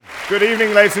Good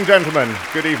evening, ladies and gentlemen.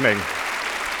 Good evening.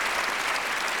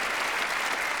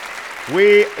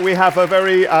 We have a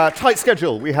very tight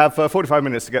schedule. We have 45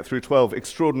 minutes to get through 12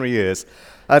 extraordinary years.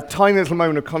 A tiny little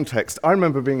moment of context. I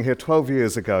remember being here 12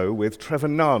 years ago with Trevor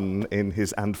Nunn in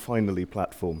his And Finally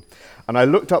platform. And I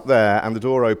looked up there and the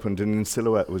door opened and in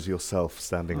silhouette was yourself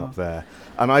standing up there.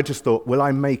 And I just thought, will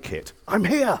I make it? I'm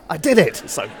here. I did it.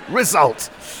 So, result.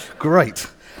 Great.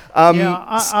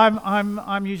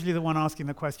 I'm usually the one asking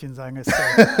the questions, I'm going to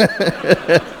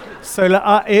say. So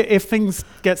if things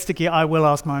get sticky, I will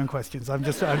ask my own questions.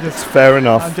 It's fair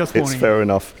enough. I'm just warning it's fair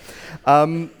enough.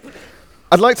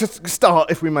 I'd like to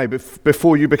start, if we may,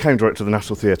 before you became director of the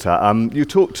National Theatre. You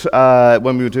talked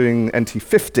when we were doing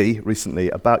NT50 recently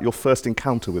about your first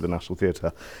encounter with the National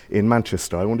Theatre in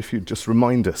Manchester. I wonder if you'd just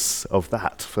remind us of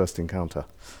that first encounter.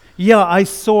 Yeah, I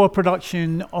saw a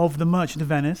production of The Merchant of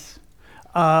Venice.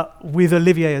 With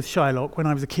Olivier as Shylock when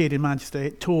I was a kid in Manchester.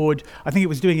 It toured, I think it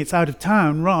was doing its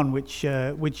out-of-town run, which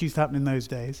used to happen in those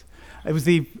days. It was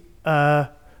the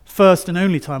first and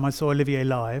only time I saw Olivier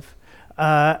live,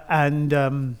 and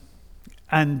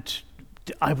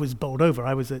I was bowled over.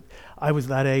 I was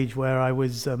that age where I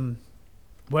was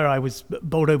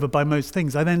bowled over by most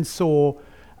things. I then saw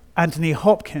Anthony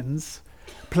Hopkins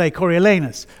play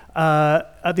Coriolanus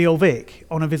at the Old Vic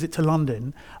on a visit to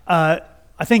London. I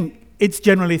think it's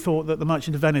generally thought that The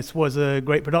Merchant of Venice was a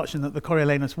great production, that the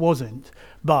Coriolanus wasn't.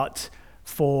 But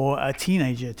for a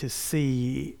teenager to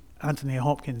see Anthony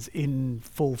Hopkins in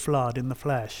full flood, in the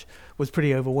flesh, was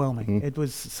pretty overwhelming. It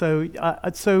was so.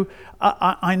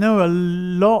 I know a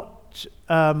lot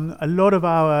of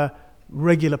our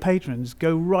regular patrons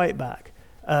go right back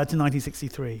to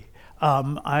 1963.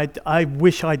 I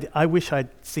wish I'd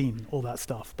seen all that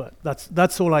stuff, but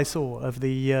that's all I saw of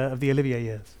the Olivier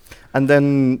years. And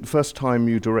then first time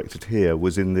you directed here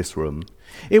was in this room.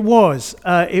 It was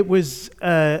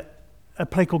a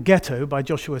play called Ghetto by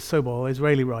Joshua Sobol,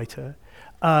 Israeli writer.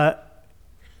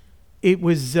 It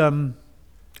was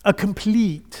a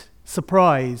complete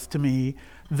surprise to me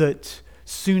that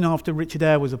soon after Richard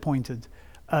Eyre was appointed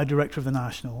director of the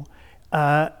National,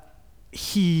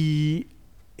 he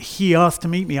asked to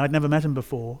meet me. I'd never met him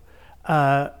before.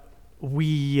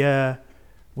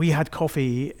 We had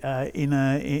coffee in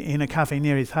a cafe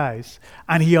near his house,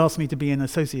 and he asked me to be an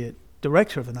associate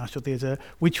director of the National Theatre,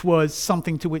 which was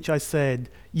something to which I said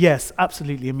yes,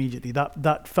 absolutely, immediately.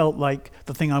 That felt like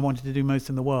the thing I wanted to do most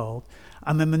in the world.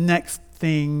 And then the next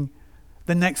thing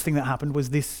that happened was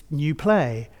this new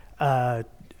play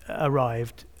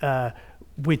arrived,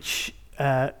 which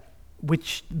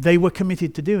they were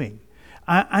committed to doing.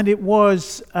 And it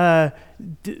was, there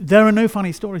are no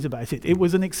funny stories about it. It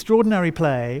was an extraordinary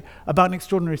play about an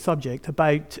extraordinary subject,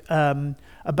 about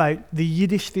the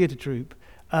Yiddish theatre troupe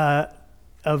of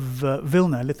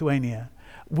Vilna, Lithuania,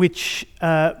 which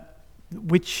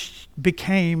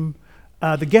became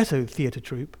the ghetto theatre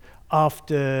troupe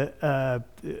after,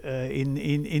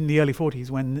 in the early 40s,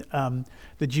 when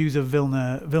the Jews of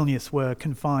Vilnius were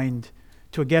confined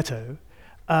to a ghetto.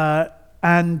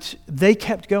 And they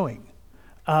kept going.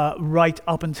 Right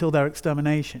up until their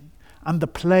extermination. And the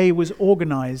play was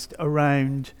organized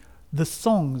around the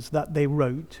songs that they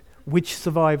wrote, which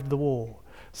survived the war.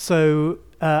 So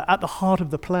at the heart of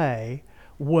the play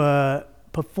were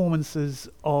performances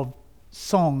of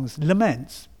songs,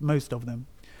 laments, most of them,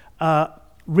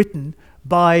 written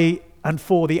by and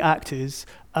for the actors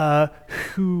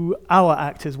who our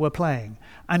actors were playing.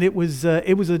 And it was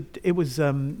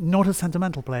not a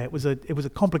sentimental play. It was a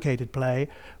complicated play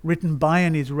written by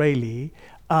an Israeli,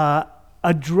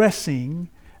 addressing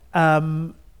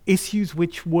issues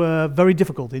which were very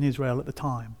difficult in Israel at the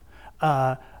time,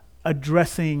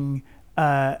 addressing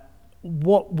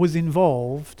what was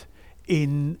involved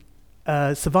in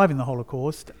surviving the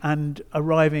Holocaust and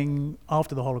arriving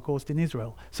after the Holocaust in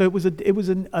Israel. So it was a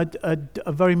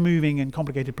very moving and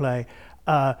complicated play.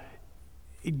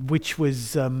 Which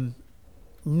was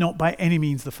not by any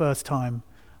means the first time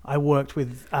I worked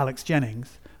with Alex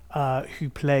Jennings, who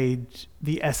played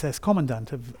the SS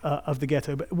commandant of the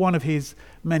ghetto, but one of his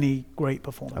many great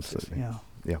performances. Absolutely.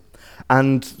 Yeah.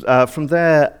 And from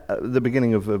there, the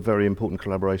beginning of a very important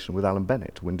collaboration with Alan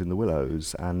Bennett, Wind in the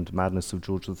Willows and Madness of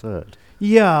George III.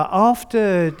 Yeah,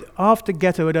 after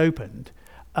Ghetto had opened,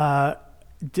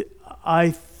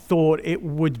 I thought it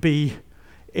would be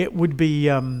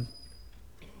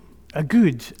a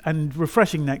good and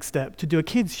refreshing next step to do a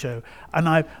kids show. And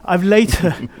I've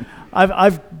later,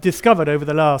 I've discovered over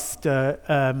the last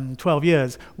 12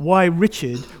 years why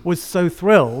Richard was so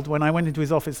thrilled when I went into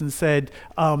his office and said,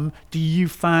 do you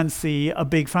fancy a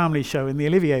big family show in the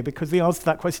Olivier? Because the answer to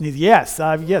that question is yes.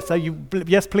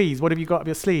 Yes, please. What have you got up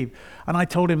your sleeve? And I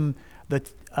told him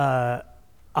that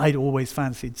I'd always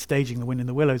fancied staging The Wind in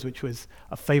the Willows, which was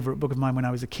a favorite book of mine when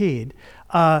I was a kid.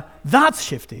 That's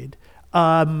shifted.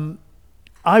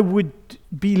 I would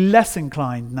be less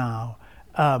inclined now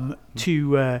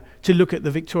to look at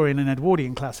the Victorian and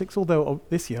Edwardian classics, although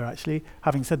this year, actually,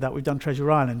 having said that, we've done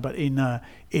Treasure Island, but in a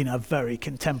very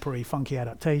contemporary, funky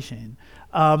adaptation.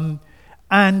 And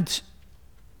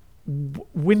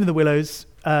Wind in the Willows,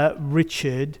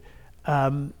 Richard,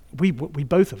 we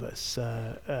both of us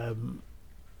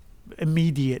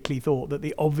immediately thought that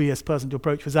the obvious person to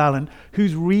approach was Alan,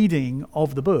 whose reading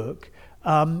of the book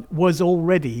was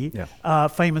already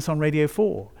famous on Radio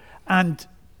 4. And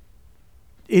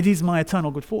it is my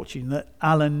eternal good fortune that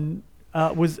Alan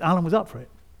was up for it.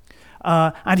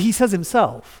 And he says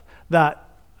himself that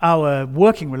our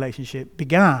working relationship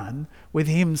began with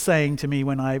him saying to me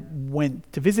when I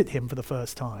went to visit him for the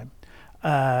first time,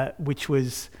 which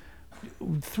was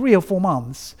 3 or 4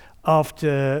 months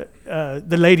after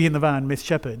the lady in the van, Miss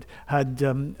Shepherd,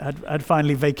 had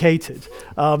finally vacated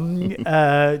on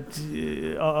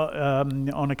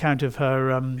account of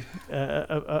her.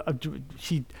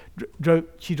 She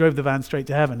drove the van straight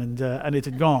to heaven, and it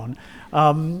had gone.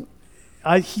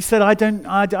 He said, I don't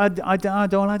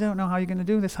know how you're going to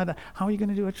do this. How are you going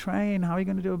to do a train? How are you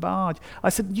going to do a barge? I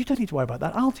said, you don't need to worry about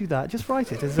that. I'll do that. Just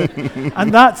write it.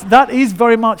 And that is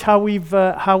very much how we've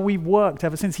worked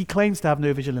ever since. He claims to have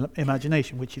no visual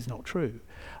imagination, which is not true.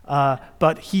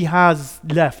 But he has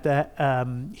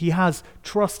he has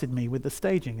trusted me with the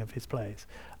staging of his plays.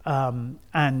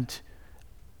 And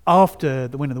after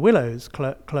The Wind in the Willows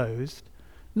closed,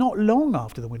 not long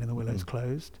after The Wind in the Willows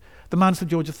closed, The Man of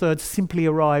George III simply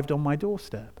arrived on my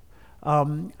doorstep.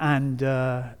 And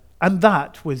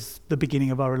that was the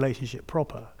beginning of our relationship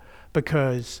proper,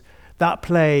 because that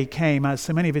play came, as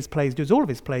so many of his plays do, as all of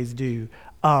his plays do,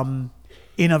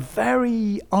 in a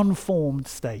very unformed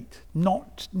state,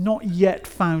 not yet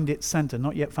found its center,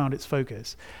 not yet found its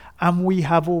focus. And we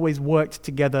have always worked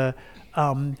together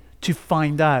to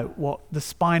find out what the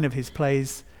spine of his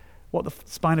plays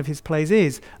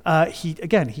is.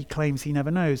 He claims he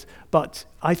never knows. But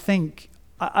I think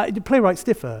the playwrights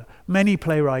differ. Many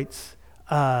playwrights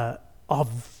are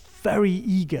very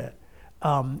eager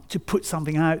to put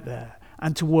something out there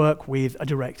and to work with a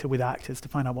director, with actors, to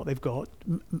find out what they've got.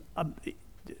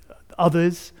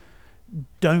 Others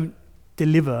don't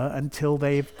deliver until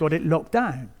they've got it locked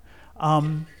down.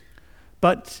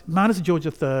 But Man of George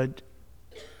III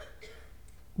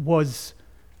was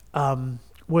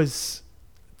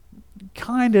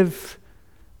kind of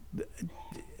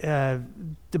that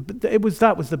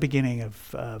was the beginning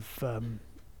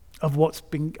of what's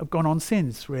gone on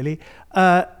since, really.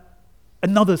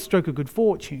 Another stroke of good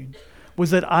fortune was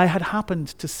that I had happened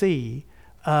to see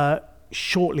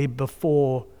shortly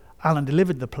before Alan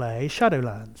delivered the play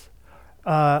Shadowlands,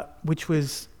 which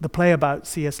was the play about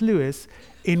C.S. Lewis,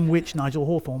 in which Nigel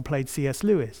Hawthorne played C.S.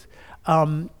 Lewis.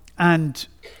 And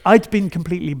I'd been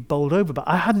completely bowled over, but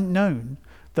I hadn't known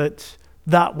that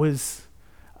was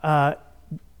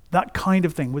that kind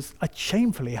of thing was. I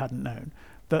shamefully hadn't known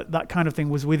that kind of thing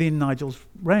was within Nigel's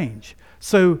range.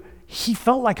 So he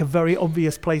felt like a very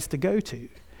obvious place to go to,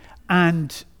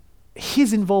 and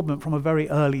his involvement from a very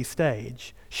early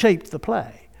stage shaped the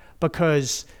play,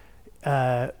 because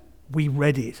we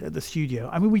read it at the studio.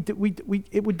 I mean,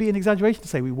 it would be an exaggeration to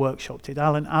say we workshopped it.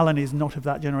 Alan is not of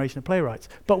that generation of playwrights,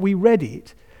 but we read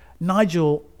it.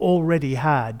 Nigel already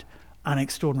had an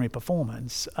extraordinary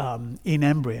performance in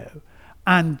embryo,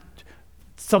 and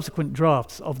subsequent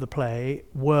drafts of the play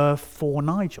were for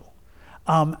Nigel.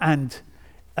 And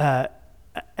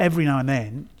every now and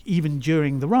then, even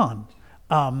during the run,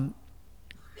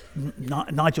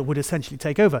 Nigel would essentially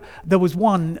take over. There was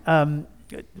one,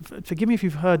 forgive me if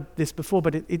you've heard this before,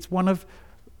 but it's one of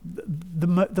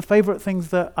the favourite things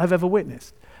that I've ever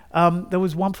witnessed. There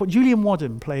was one before. Julian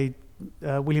Wadham played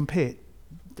William Pitt,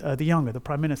 the younger, the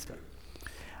Prime Minister.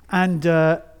 And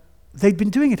they'd been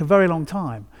doing it a very long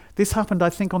time. This happened, I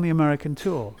think, on the American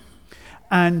tour.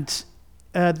 And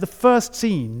the first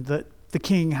scene that the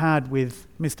King had with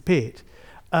Mr. Pitt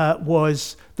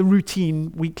was the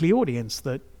routine weekly audience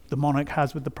that the monarch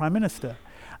has with the Prime Minister.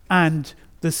 And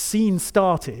the scene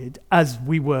started, as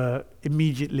we were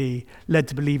immediately led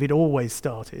to believe it always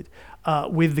started,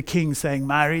 with the King saying,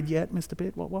 "Married yet, Mr.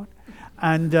 Pitt? What?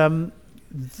 And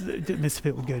Mr.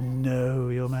 Pitt would go, "No,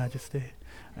 Your Majesty."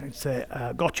 And he'd say,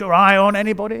 "Got your eye on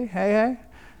anybody? Hey, hey?"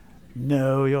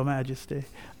 "No, Your Majesty."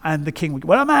 And the king would go,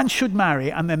 "Well, a man should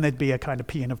marry," and then there'd be a kind of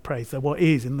paean of praise. There what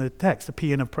is in the text, a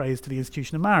paean of praise to the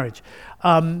institution of marriage.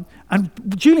 And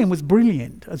Julian was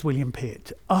brilliant as William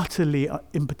Pitt, utterly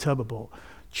imperturbable,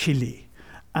 chilly.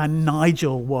 And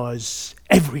Nigel was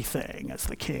everything as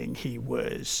the king. He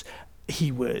was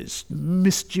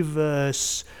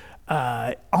mischievous,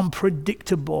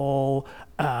 unpredictable,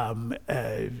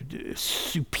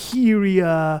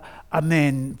 superior, and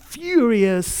then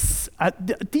furious,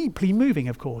 deeply moving,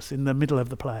 of course, in the middle of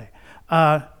the play.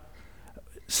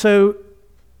 So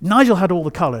Nigel had all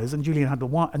the colours, and Julian had the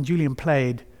one, and Julian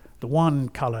played the one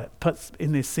colour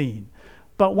in this scene.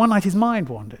 But one night his mind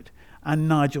wandered, and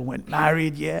Nigel went,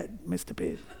 "Married yet, Mr.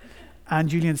 Pitt?" And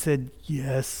Julian said,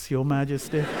 "Yes, Your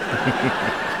Majesty."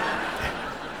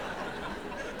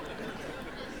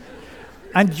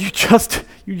 And you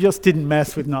just didn't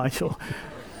mess with Nigel.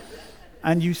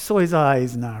 And you saw his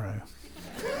eyes narrow.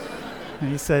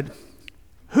 And he said,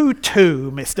 "Who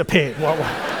to, Mr. Pitt?" What?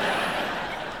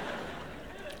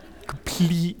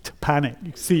 Complete panic.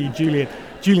 You see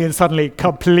Julian suddenly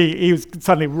he was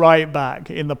suddenly right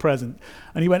back in the present.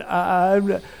 And he went,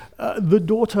 "The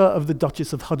daughter of the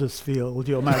Duchess of Huddersfield,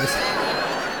 Your Majesty."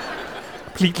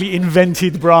 Completely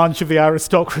invented branch of the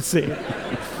aristocracy.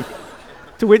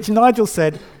 To which Nigel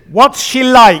said, "What's she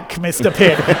like, Mr.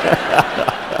 Pitt?"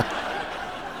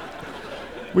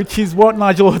 Which is what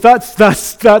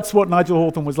that's what Nigel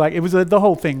Hawthorne was like. It was the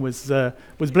whole thing was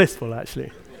blissful,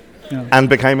 actually. You know. And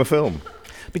became a film.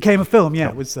 Became a film, yeah.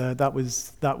 It was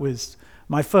that was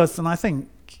my first, and I think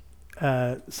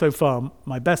so far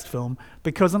my best film,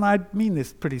 because, and I mean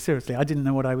this pretty seriously, I didn't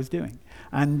know what I was doing.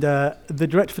 And the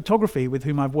director of photography with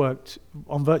whom I've worked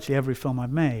on virtually every film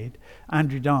I've made,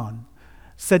 Andrew Dunn,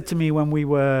 said to me when we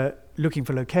were looking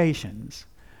for locations,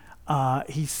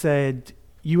 he said,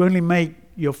 "You only make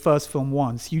your first film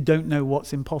once. You don't know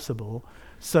what's impossible.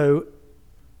 So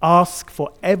ask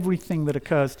for everything that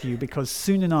occurs to you, because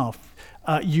soon enough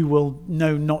you will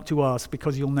know not to ask,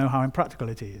 because you'll know how impractical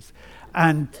it is."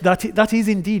 And that is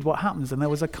indeed what happens. And there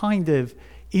was a kind of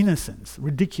innocence,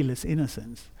 ridiculous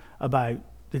innocence, about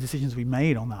the decisions we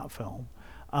made on that film.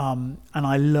 And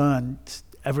I learned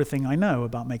everything I know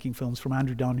about making films from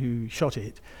Andrew Dunn, who shot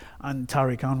it, and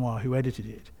Tariq Anwar, who edited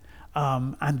it.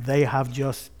 And they have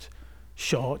just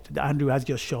shot, Andrew has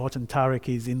just shot, and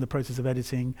Tariq is in the process of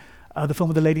editing the film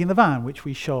with The Lady in the Van, which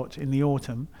we shot in the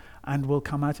autumn and will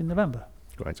come out in November.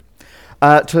 Great.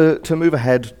 To move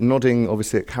ahead, nodding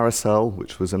obviously at Carousel,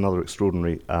 which was another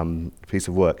extraordinary piece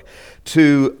of work.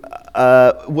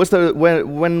 When was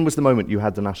the moment you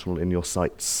had the National in your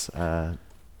sights?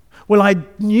 Well, I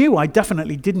knew I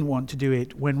definitely didn't want to do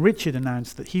it when Richard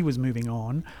announced that he was moving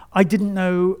on. I didn't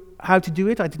know how to do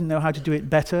it. I didn't know how to do it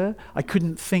better. I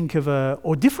couldn't think of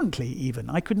or differently even.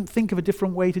 I couldn't think of a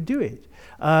different way to do it.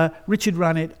 Richard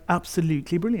ran it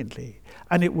absolutely brilliantly.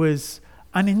 And it was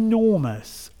an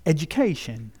enormous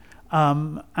education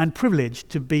and privilege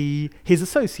to be his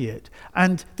associate.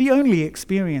 And the only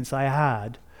experience I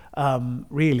had,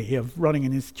 really, of running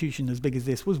an institution as big as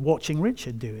this was watching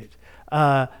Richard do it.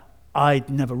 I'd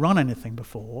never run anything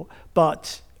before,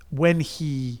 but when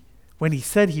he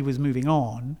said he was moving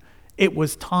on, it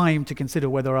was time to consider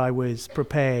whether I was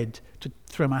prepared to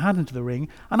throw my hand into the ring,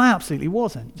 and I absolutely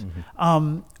wasn't.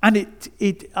 Mm-hmm. And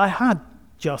I had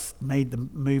just made the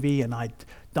movie, and I'd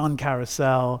done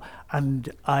Carousel, and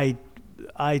I'd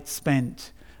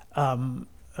spent 3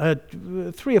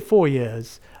 or 4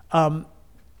 years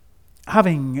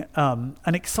having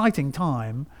an exciting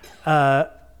time,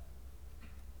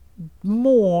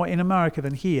 more in America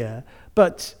than here,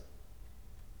 but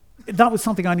that was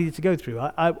something I needed to go through.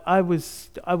 I was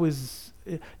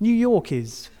New York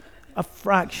is a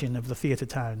fraction of the theatre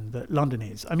town that London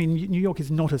is. I mean, New York is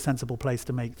not a sensible place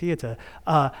to make theatre,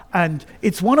 and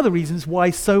it's one of the reasons why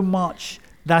so much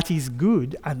that is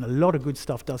good, and a lot of good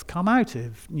stuff does come out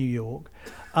of New York,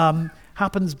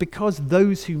 happens because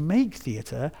those who make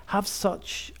theatre have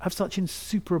such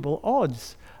insuperable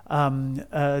odds.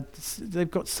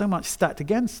 They've got so much stacked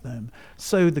against them.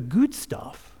 So the good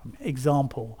stuff,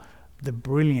 example, the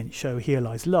brilliant show Here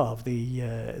Lies Love,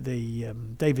 the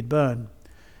David Byrne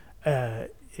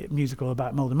musical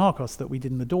about Imelda Marcos that we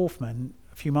did in the Dorfman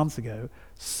a few months ago,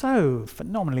 so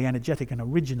phenomenally energetic and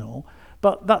original,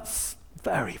 but that's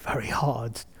very, very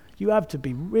hard. You have to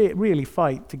be really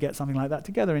fight to get something like that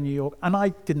together in New York, and I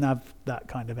didn't have that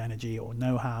kind of energy or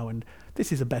know-how, and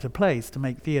this is a better place to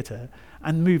make theatre,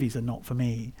 and movies are not for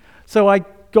me. So I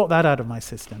got that out of my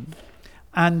system,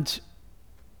 and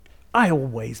I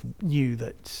always knew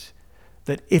that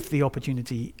if the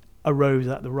opportunity arose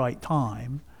at the right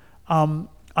time,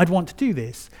 I'd want to do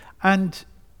this. And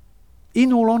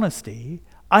in all honesty,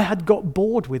 I had got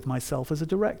bored with myself as a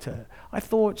director. I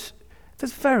thought,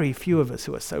 there's very few of us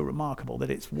who are so remarkable that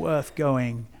it's worth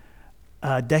going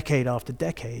decade after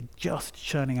decade just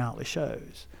churning out the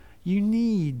shows.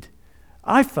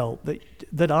 I felt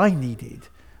that I needed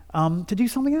to do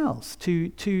something else,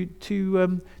 to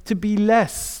be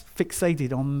less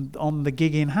fixated on the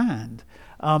gig in hand,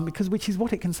 which is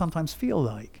what it can sometimes feel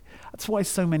like. That's why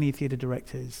so many theatre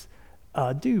directors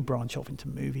do branch off into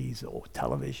movies or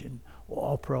television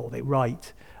or opera, or they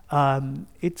write.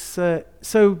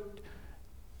 So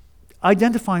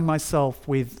identifying myself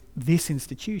with this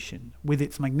institution, with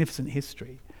its magnificent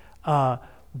history,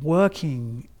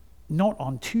 working not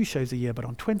on 2 shows a year, but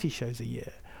on 20 shows a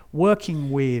year,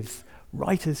 working with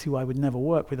writers who I would never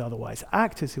work with otherwise,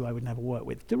 actors who I would never work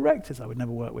with, directors I would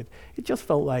never work with. It just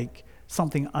felt like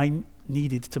something I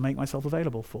needed to make myself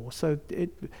available for. So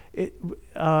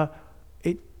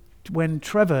when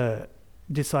Trevor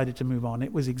decided to move on,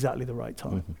 it was exactly the right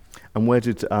time. Mm-hmm. And where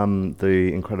did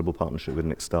the incredible partnership with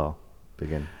Nick Starr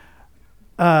begin?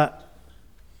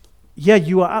 Yeah,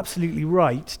 you are absolutely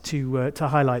right to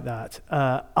highlight that.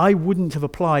 I wouldn't have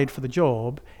applied for the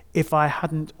job if I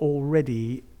hadn't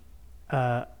already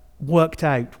worked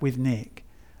out with Nick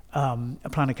a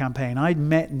plan a campaign. I'd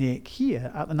met Nick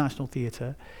here at the National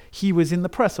Theatre. He was in the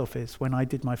press office when I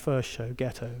did my first show,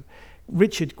 Ghetto.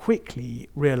 Richard quickly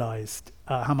realised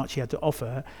how much he had to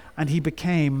offer, and he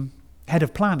became head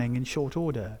of planning in short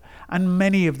order. And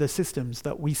many of the systems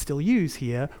that we still use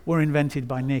here were invented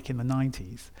by Nick in the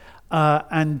 90s.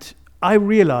 And I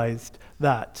realised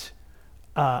that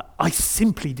I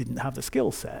simply didn't have the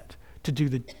skill set to do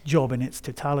the job in its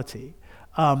totality.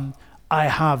 I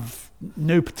have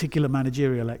no particular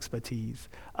managerial expertise.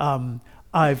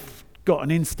 I've got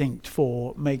an instinct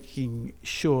for making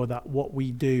sure that what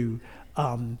we do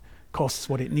costs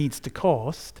what it needs to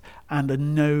cost, and a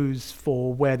nose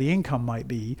for where the income might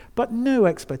be, but no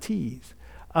expertise.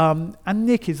 And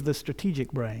Nick is the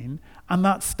strategic brain, and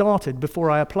that started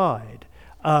before I applied.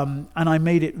 And I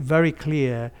made it very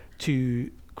clear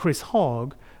to Chris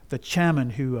Hogg, the chairman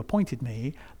who appointed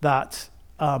me, that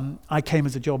I came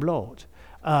as a job lot.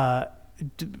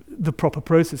 The proper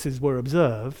processes were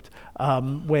observed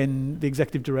when the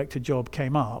executive director job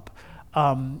came up.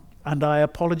 And I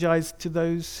apologized to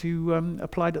those who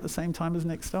applied at the same time as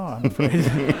Nick Starr, I'm afraid.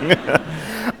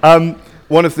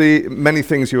 One of the many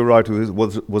things you were right with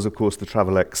was of course, the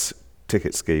Travelex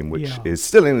ticket scheme, which is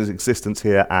still in existence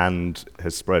here and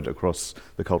has spread across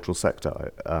the cultural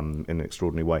sector in an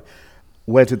extraordinary way.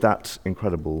 Where did that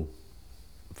incredible,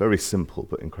 very simple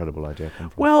but incredible idea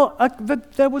come from? Well,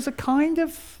 there was a kind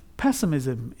of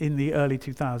pessimism in the early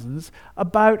 2000s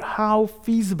about how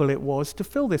feasible it was to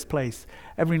fill this place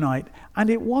every night, and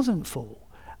it wasn't full.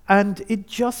 And it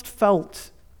just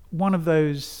felt one of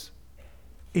those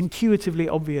intuitively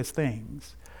obvious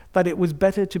things, that it was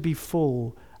better to be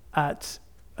full at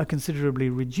a considerably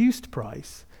reduced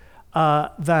price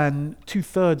than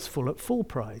 2/3 full at full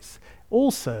price.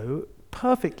 Also,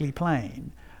 perfectly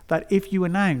plain that if you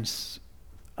announce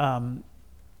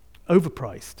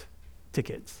overpriced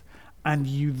tickets, and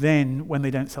you then, when they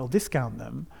don't sell, discount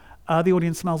them, the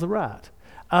audience smells a rat.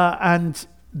 And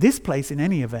this place, in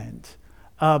any event,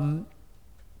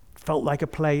 felt like a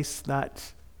place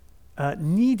that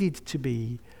needed to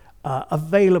be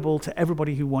available to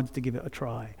everybody who wanted to give it a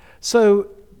try. So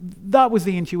that was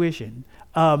the intuition.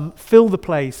 Fill the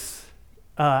place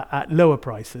at lower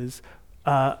prices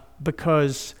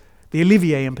because the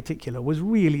Olivier in particular was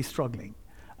really struggling.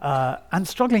 And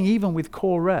struggling even with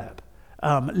core rep.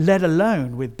 Let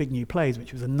alone with big new plays,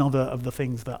 which was another of the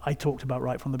things that I talked about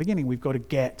right from the beginning. We've got to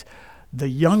get the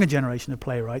younger generation of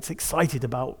playwrights excited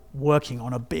about working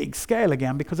on a big scale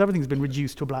again, because everything's been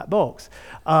reduced to a black box.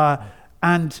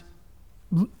 And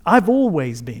I've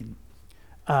always been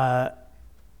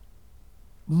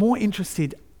more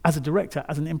interested as a director,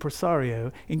 as an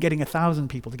impresario, in getting 1,000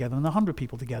 people together than 100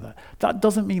 people together. That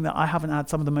doesn't mean that I haven't had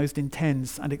some of the most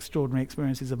intense and extraordinary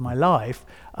experiences of my life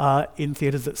in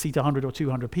theatres that seat 100 or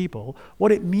 200 people.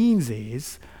 What it means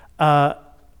is,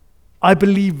 I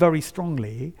believe very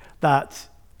strongly that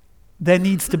there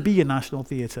needs to be a national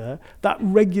theatre that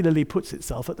regularly puts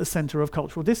itself at the centre of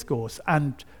cultural discourse,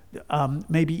 and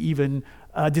maybe even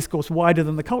discourse wider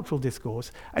than the cultural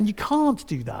discourse. And you can't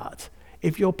do that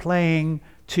if you're playing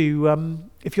to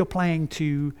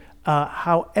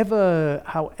however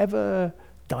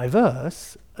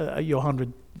diverse your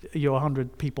 100 your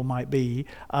 100 people might be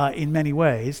in many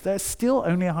ways, there's still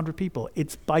only 100 people.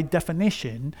 It's by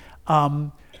definition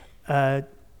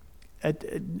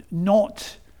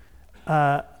not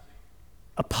a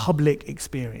public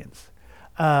experience.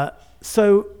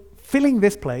 So filling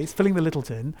this place, filling the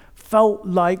Littleton, felt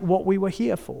like what we were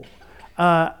here for.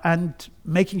 And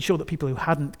making sure that people who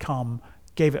hadn't come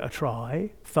gave it a try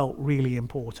felt really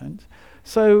important.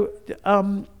 So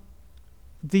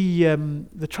the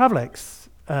Travelex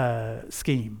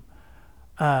scheme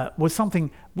was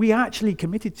something we actually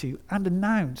committed to and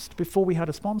announced before we had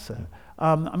a sponsor.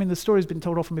 I mean, the story's been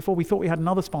told often before. We thought we had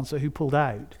another sponsor who pulled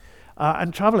out.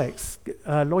 And Travelex,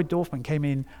 Lloyd Dorfman, came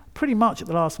in pretty much at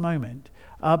the last moment,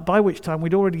 by which time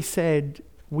we'd already said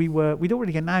we'd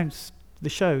already announced the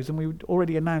shows, and we'd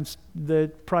already announced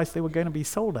the price they were going to be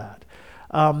sold at.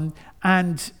 That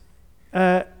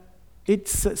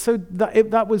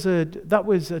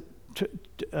was a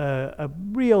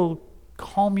real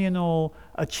communal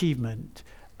achievement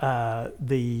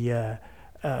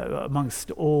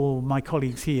amongst all my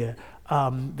colleagues here.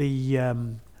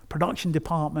 The production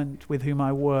department with whom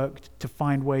I worked to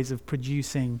find ways of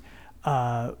producing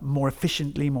more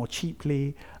efficiently, more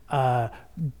cheaply,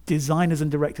 designers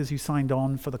and directors who signed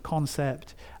on for the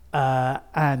concept,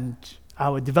 and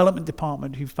our development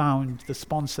department who found the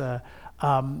sponsor,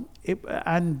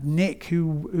 and Nick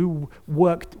who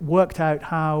worked out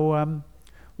how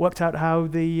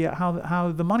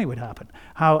the money would happen,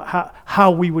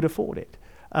 how we would afford it.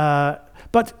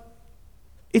 But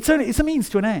it's a means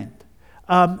to an end,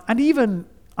 and even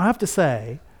I have to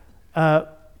say,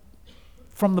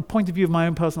 from the point of view of my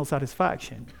own personal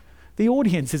satisfaction, the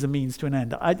audience is a means to an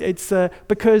end.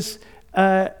 Because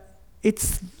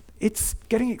it's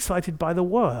getting excited by the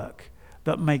work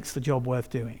that makes the job worth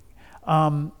doing.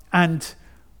 And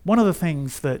one of the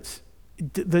things that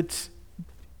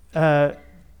I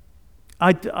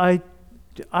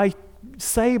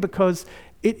say, because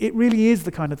it really is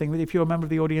the kind of thing that if you're a member of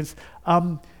the audience,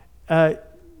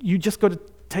 you just got to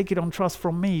take it on trust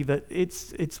from me that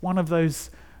it's one of those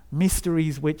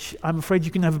mysteries which I'm afraid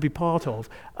you can never be part of.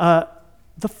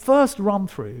 The first run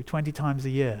through 20 times a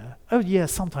year, oh yeah,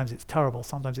 sometimes it's terrible,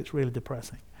 sometimes it's really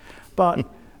depressing. But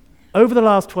over the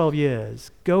last 12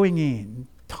 years, going in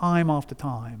time after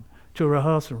time to a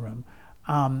rehearsal room,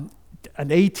 and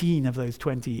 18 of those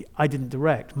 20 I didn't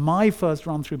direct. My first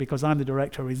run through, because I'm the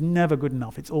director, is never good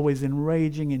enough. It's always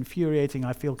enraging, infuriating.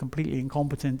 I feel completely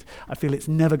incompetent. I feel it's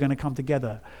never going to come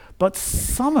together. But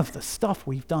some of the stuff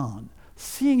we've done,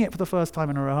 seeing it for the first time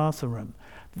in a rehearsal room,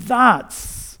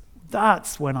 that's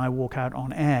when I walk out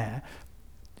on air.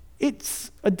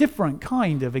 It's a different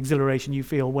kind of exhilaration you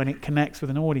feel when it connects with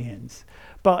an audience.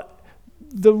 But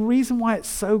the reason why it's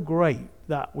so great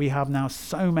that we have now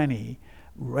so many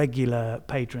regular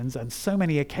patrons and so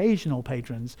many occasional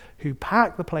patrons who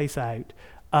pack the place out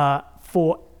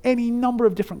for any number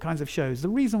of different kinds of shows. The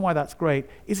reason why that's great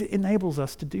is it enables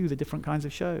us to do the different kinds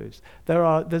of shows.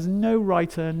 There's no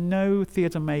writer, no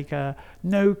theatre maker,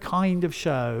 no kind of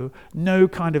show, no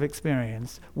kind of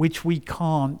experience which we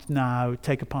can't now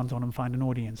take a punt on and find an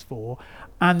audience for.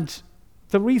 And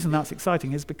the reason that's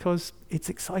exciting is because it's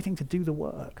exciting to do the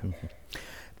work. Mm-hmm.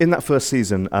 In that first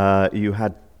season, you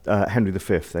had Henry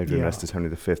V, Adrian Lester's Henry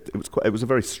V. It was a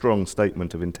very strong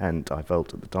statement of intent, I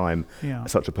felt at the time,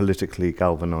 such a politically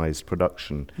galvanised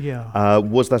production.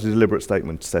 Was that a deliberate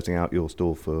statement setting out your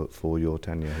stall for your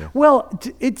tenure here? Well,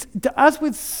 it's as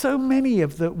with so many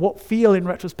of what feel in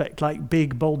retrospect like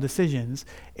big, bold decisions,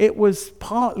 it was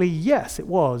partly, yes, it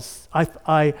was.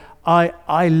 I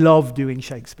love doing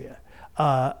Shakespeare.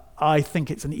 I think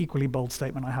it's an equally bold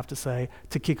statement, I have to say,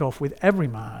 to kick off with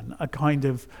Everyman, a kind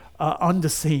of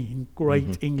underseen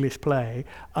great English play,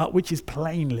 which is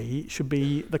plainly should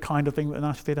be the kind of thing that the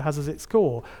National Theatre has as its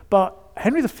core. But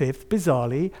Henry V,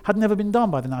 bizarrely, had never been done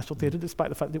by the National Theatre, despite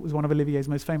the fact that it was one of Olivier's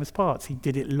most famous parts. He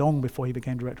did it long before he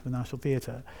became director of the National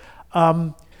Theatre.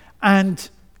 And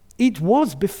it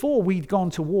was before we'd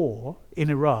gone to war in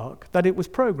Iraq that it was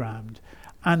programmed.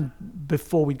 And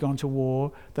before we'd gone to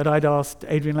war, that I'd asked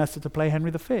Adrian Lester to play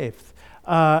Henry V.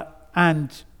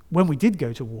 And when we did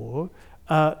go to war,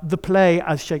 the play,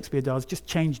 as Shakespeare does, just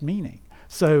changed meaning.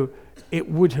 So it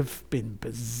would have been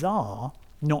bizarre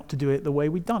not to do it the way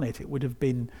we'd done it. It would have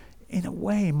been, in a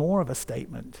way, more of a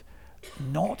statement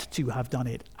not to have done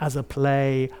it as a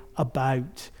play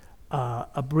about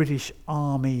a British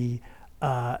army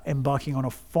embarking on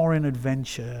a foreign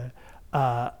adventure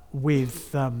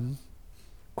with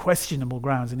questionable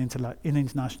grounds in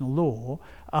international law.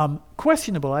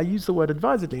 Questionable, I use the word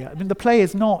advisedly. I mean, the play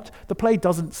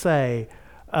doesn't say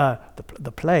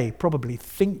The play probably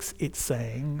thinks it's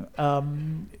saying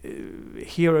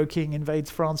hero king invades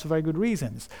France for very good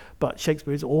reasons, but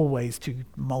Shakespeare is always too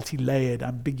multi-layered,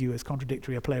 ambiguous,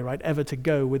 contradictory a playwright ever to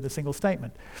go with a single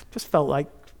statement. Just felt like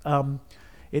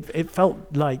it felt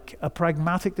like a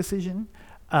pragmatic decision,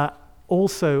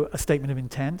 also a statement of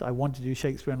intent. I wanted to do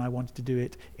Shakespeare and I wanted to do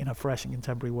it in a fresh and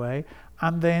contemporary way,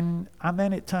 and then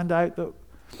it turned out that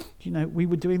we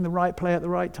were doing the right play at the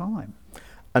right time.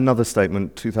 Another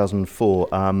statement, 2004,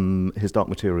 His Dark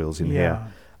Materials in here.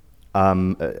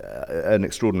 An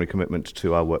extraordinary commitment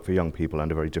to our work for young people and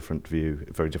a very different view,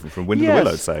 very different from Wind in the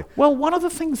Willows, say. Well, one of the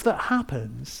things that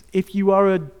happens if you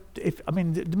are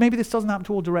maybe this doesn't happen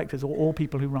to all directors or all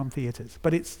people who run theatres,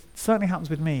 but it certainly happens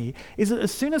with me, is that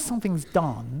as soon as something's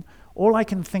done, all I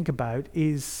can think about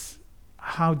is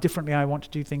how differently I want to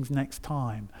do things next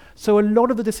time. So a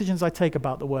lot of the decisions I take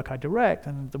about the work I direct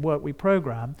and the work we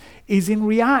program is in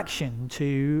reaction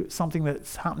to something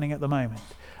that's happening at the moment.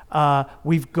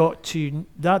 We've got to,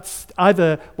 that's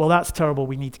either, well, that's terrible,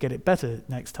 we need to get it better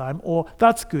next time, or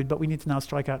that's good, but we need to now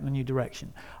strike out in a new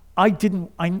direction. I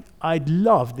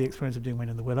loved the experience of doing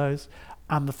Wind in the Willows,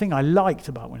 and the thing I liked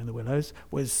about Wind in the Willows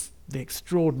was the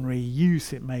extraordinary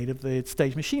use it made of the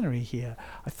stage machinery here.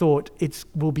 I thought it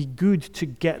will be good to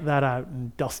get that out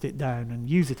and dust it down and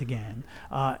use it again.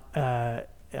 It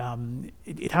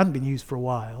hadn't been used for a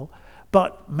while,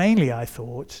 but mainly I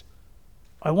thought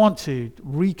I want to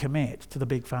recommit to the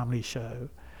big family show,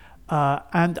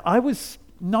 and I was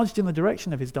nudged in the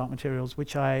direction of His Dark Materials,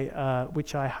 which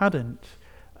I hadn't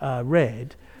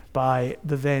read, by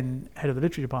the then head of the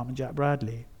literary department, Jack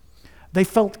Bradley. They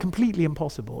felt completely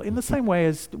impossible, in the same way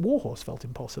as Warhorse felt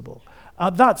impossible.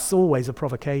 That's always a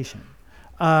provocation.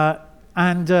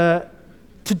 And to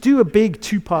do a big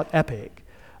two-part epic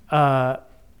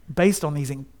based on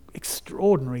these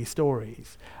extraordinary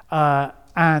stories,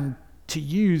 and to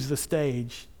use the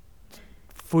stage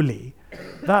fully,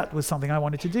 that was something I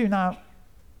wanted to do. Now,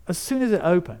 as soon as it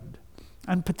opened,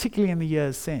 and particularly in the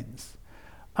years since,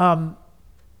 but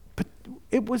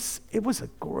it was a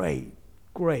great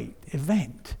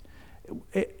event.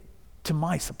 To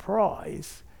my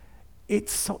surprise,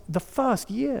 the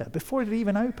first year, before it had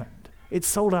even opened, it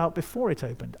sold out before it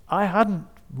opened. I hadn't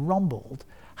rumbled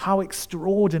how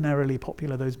extraordinarily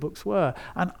popular those books were.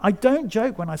 And I don't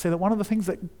joke when I say that one of the things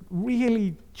that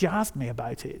really jazzed me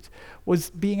about it was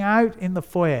being out in the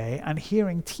foyer and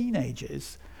hearing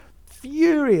teenagers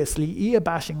furiously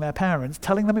ear-bashing their parents,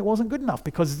 telling them it wasn't good enough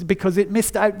because it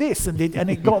missed out this and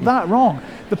it got that wrong.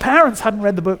 The parents hadn't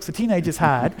read the books, the teenagers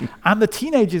had, and the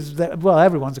teenagers, well,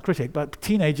 everyone's a critic, but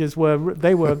teenagers some of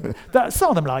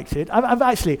them liked it.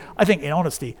 I think in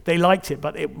honesty, they liked it,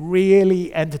 but it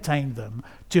really entertained them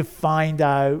to find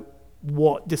out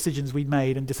what decisions we'd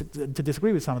made and to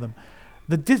disagree with some of them.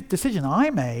 The decision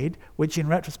I made, which in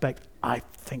retrospect, I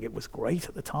think it was great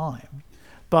at the time,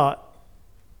 but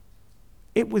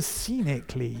it was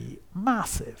scenically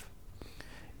massive.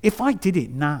 If I did it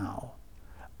now,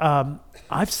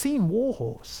 I've seen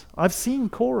Warhorse, I've seen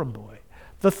Coram Boy.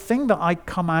 The thing that I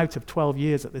come out of 12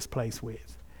 years at this place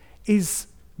with is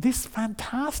this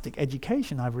fantastic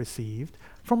education I've received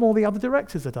from all the other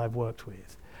directors that I've worked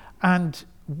with. And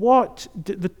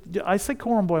I say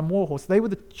Coram Boy and Warhorse, they were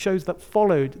the shows that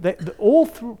followed. All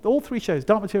three shows,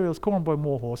 Dark Materials, Coram Boy and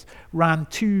Warhorse, ran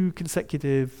 2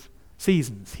 consecutive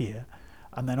seasons here.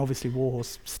 And then obviously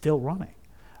Warhorse still running.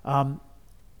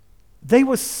 They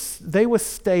were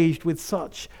staged with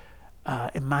such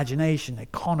imagination,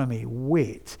 economy,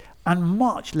 wit, and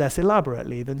much less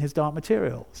elaborately than His Dark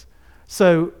Materials.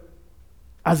 So,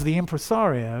 as the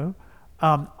impresario,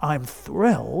 I'm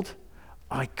thrilled.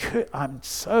 I'm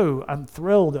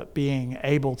thrilled at being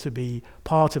able to be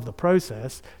part of the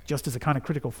process, just as a kind of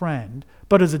critical friend.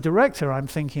 But as a director, I'm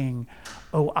thinking,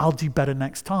 oh, I'll do better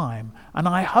next time. And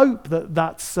I hope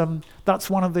that's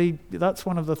one of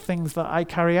the things that I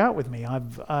carry out with me.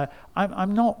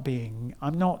 I'm not doing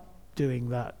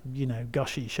that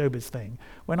gushy showbiz thing.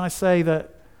 When I say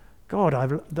that,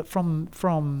 God, that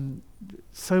from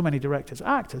so many directors,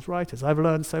 actors, writers, I've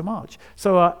learned so much.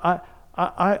 So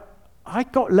I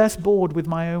got less bored with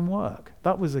my own work.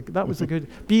 That was a good,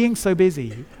 being so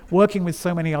busy, working with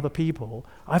so many other people.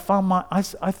 I found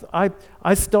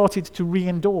I started to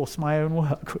re-endorse my own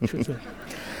work, which was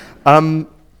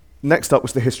Next up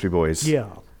was the History Boys. Yeah.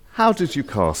 How did you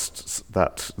cast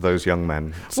those young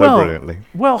men so brilliantly?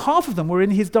 Well, half of them were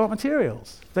in His Dark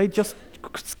Materials. They just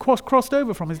crossed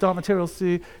over from His Dark Materials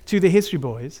to the History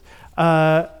Boys.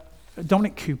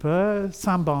 Dominic Cooper,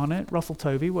 Sam Barnett, Russell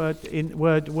Tovey were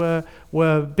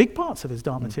big parts of His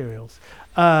Dark Materials.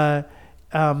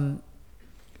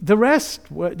 the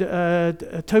rest were,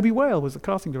 Toby Whale was the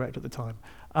casting director at the time.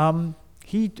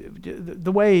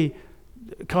 The way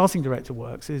a casting director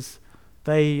works is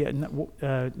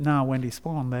now Wendy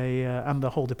Swan, and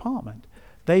the whole department,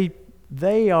 they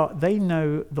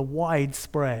know the wide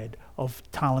spread of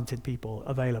talented people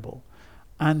available,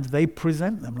 and they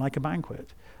present them like a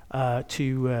banquet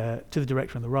to the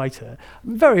director and the writer.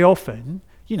 Very often,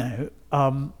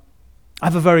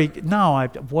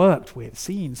 I've worked with,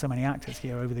 seen so many actors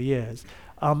here over the years.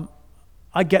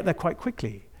 I get there quite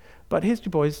quickly, but History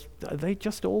Boys, they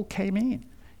just all came in,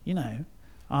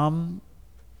 in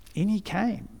he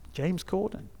came, James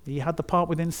Corden. He had the part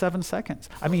within 7 seconds.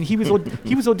 I mean, he was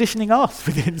auditioning us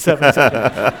within 7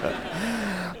 seconds.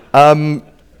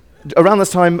 Around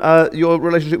this time, your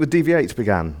relationship with DV8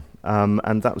 began,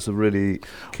 and that was a really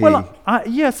key. Well,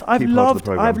 yes, I've key part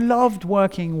of the loved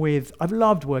working with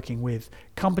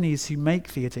companies who make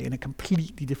theatre in a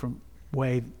completely different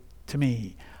way to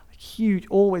me.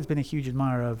 Always been a huge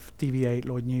admirer of DV8,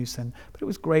 Lloyd Newson, but it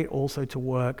was great also to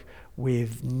work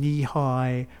with Knee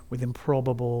High, with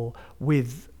Improbable,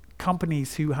 with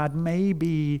companies who had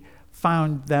maybe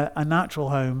found a natural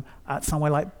home at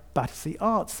somewhere like Battersea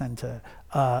Arts Centre.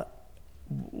 I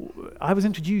was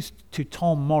introduced to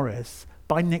Tom Morris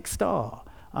by Nick Starr.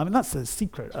 I mean, that's the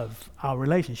secret of our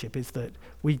relationship, is that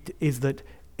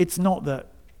it's not that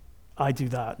I do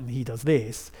that and he does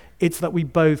this. It's that we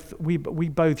both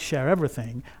share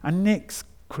everything. And Nick's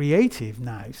creative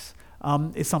nous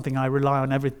is something I rely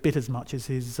on every bit as much as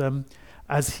his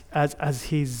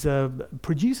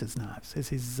producer's nous, as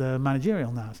his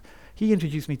managerial nous. He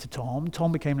introduced me to Tom.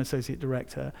 Tom became an associate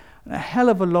director, and a hell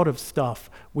of a lot of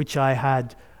stuff which I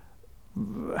had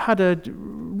a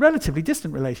relatively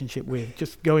distant relationship with,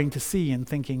 just going to see and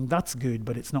thinking that's good,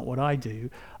 but it's not what I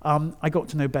do. I got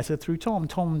to know better through Tom.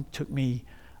 Tom took me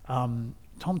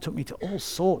to all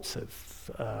sorts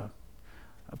of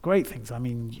great things. I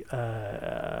mean,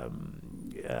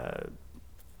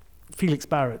 Felix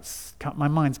Barrett's. My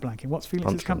mind's blanking. What's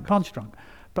Felix's Punch Drunk?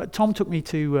 But Tom took me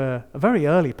to a very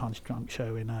early Punch Drunk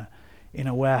show in a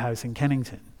warehouse in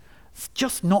Kennington. It's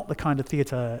just not the kind of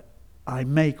theatre I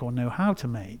make or know how to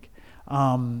make,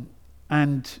 and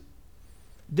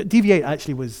DV8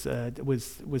 actually was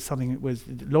something. It was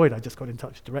Lloyd. I just got in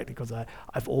touch directly because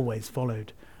I've always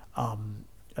followed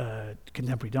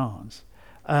contemporary dance.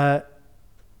 But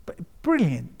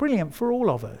brilliant for all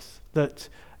of us that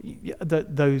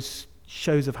those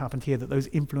shows have happened here, that those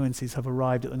influences have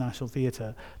arrived at the National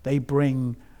Theatre. They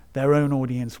bring their own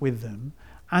audience with them,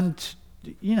 and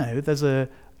there's a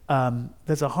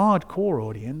hardcore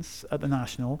audience at the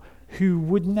National who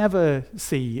would never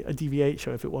see a DV8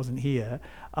 show if it wasn't here,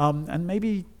 and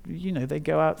maybe they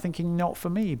go out thinking not for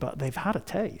me, but they've had a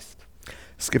taste.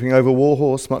 Skipping over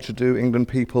Warhorse, Much Ado, England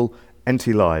People, NT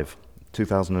Live,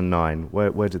 2009.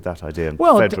 Where did that idea, and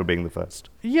Phaedra being the first?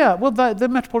 Yeah, well, the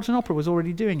Metropolitan Opera was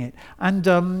already doing it, and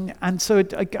so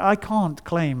I can't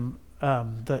claim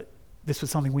that this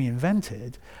was something we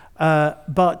invented,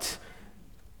 but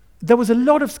there was a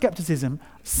lot of skepticism,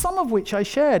 some of which I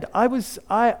shared.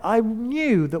 I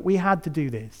knew that we had to do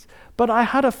this, but I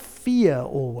had a fear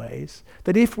always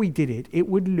that if we did it, it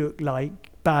would look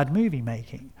like bad movie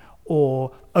making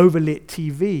or overlit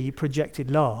TV projected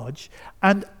large.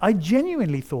 And I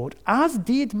genuinely thought, as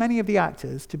did many of the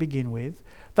actors to begin with,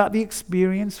 that the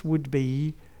experience would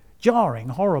be jarring,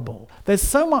 horrible. There's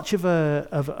so much of a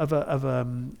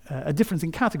difference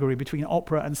in category between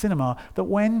opera and cinema that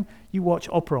when you watch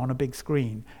opera on a big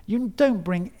screen, you don't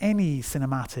bring any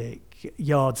cinematic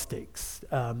yardsticks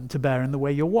to bear in the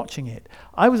way you're watching it.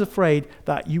 I was afraid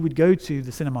that you would go to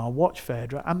the cinema, watch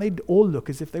Phaedra, and they'd all look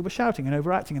as if they were shouting and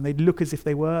overacting, and they'd look as if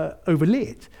they were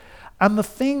overlit. And the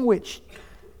thing which,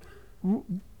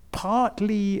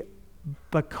 partly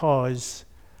because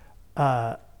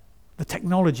the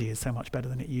technology is so much better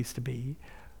than it used to be,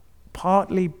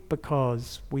 partly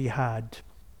because we had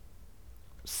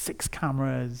 6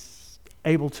 cameras,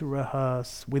 able to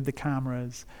rehearse with the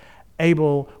cameras,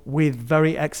 able with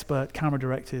very expert camera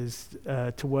directors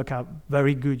to work out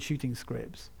very good shooting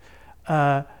scripts.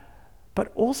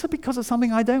 But also because of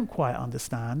something I don't quite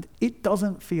understand, it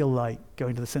doesn't feel like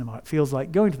going to the cinema. It feels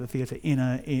like going to the theatre in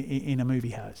a movie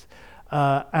house.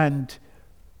 And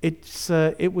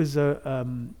it was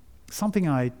something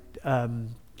I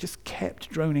just kept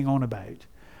droning on about.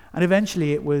 And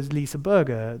eventually it was Lisa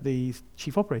Berger, the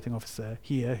chief operating officer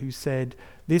here, who said,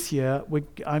 this year,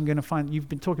 I'm going to find, you've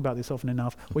been talking about this often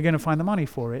enough, we're going to find the money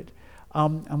for it.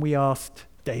 And we asked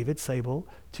David Sable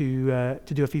to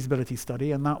do a feasibility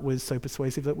study, and that was so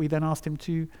persuasive that we then asked him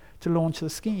to launch the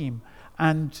scheme.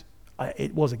 And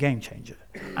it was a game changer.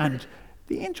 And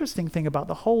The interesting thing about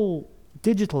the whole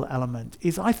digital element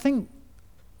is I think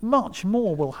much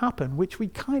more will happen, which we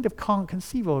kind of can't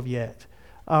conceive of yet.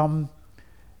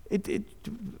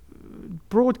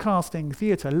 Broadcasting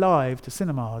theatre live to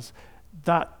cinemas,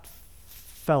 that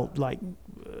felt like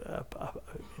a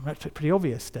pretty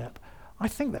obvious step. I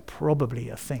think that probably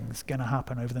a thing's going to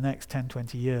happen over the next 10,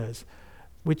 20 years,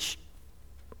 which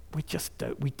we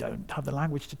don't have the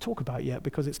language to talk about yet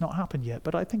because it's not happened yet.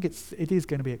 But I think it is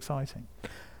going to be exciting.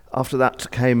 After that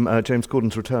came James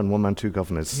Corden's return, One Man, Two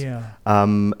Governors. Yeah.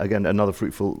 Again, another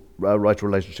fruitful writer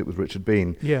relationship with Richard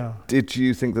Bean. Yeah. Did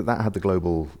you think that had the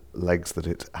global legs that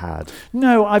it had?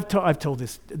 No, I've told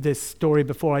this story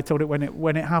before. I told it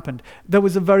when it happened. There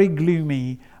was a very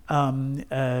gloomy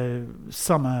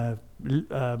summer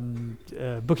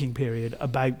booking period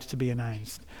about to be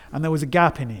announced, and there was a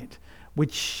gap in it,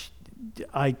 which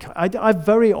I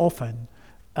very often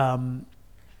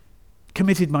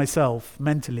committed myself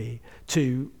mentally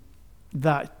to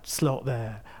that slot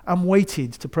there and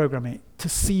waited to program it to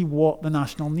see what the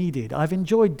National needed. I've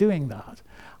enjoyed doing that.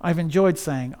 I've enjoyed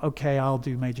saying, okay, I'll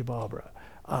do Major Barbara.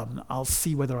 I'll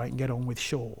see whether I can get on with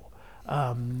Shaw.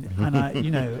 And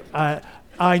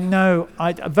I know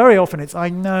very often I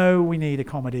know we need a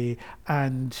comedy,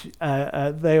 and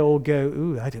they all go,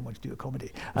 ooh, I don't want to do a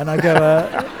comedy. And I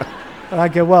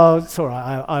go, well, it's all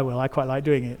right, I will. I quite like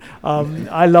doing it.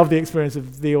 I love the experience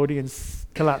of the audience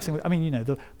collapsing.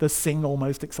 The single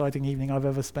most exciting evening I've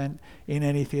ever spent in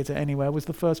any theatre anywhere was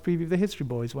the first preview of The History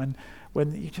Boys, when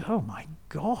you just, oh my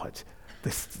God,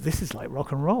 this is like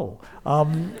rock and roll.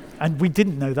 And we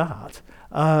didn't know that.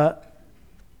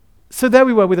 So there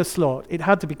we were with a slot. It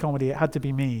had to be comedy. It had to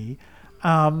be me.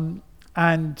 And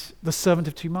The Servant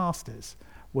of Two Masters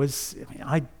was,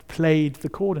 I played the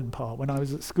Corden part when I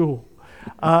was at school.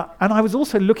 And I was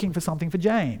also looking for something for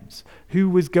James, who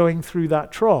was going through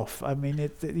that trough. I mean,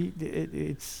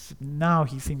 it's now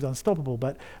he seems unstoppable,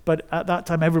 but at that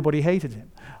time everybody hated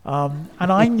him,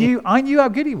 and I knew how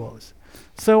good he was.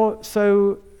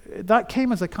 So that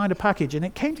came as a kind of package, and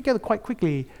it came together quite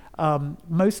quickly.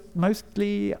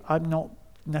 Mostly, I'm not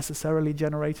necessarily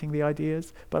generating the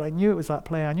ideas, but I knew it was that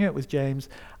play. I knew it was James.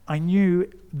 I knew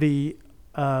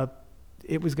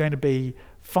it was going to be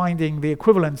finding the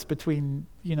equivalence between,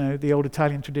 the old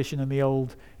Italian tradition and the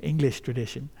old English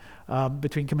tradition,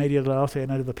 between Commedia dell'arte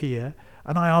and Over the Pier.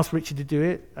 And I asked Richard to do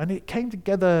it, and it came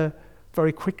together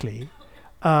very quickly.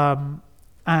 And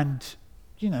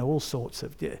all sorts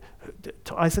of...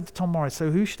 I said to Tom Morris, so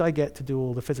who should I get to do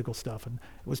all the physical stuff? And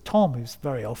it was Tom who's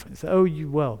very often said, do you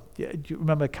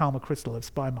remember Cal McChrystal of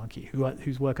Spy Monkey,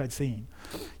 whose work I'd seen?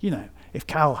 If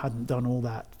Cal hadn't done all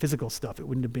that physical stuff, it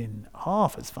wouldn't have been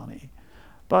half as funny.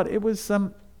 But it was...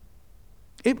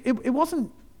 It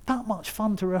wasn't that much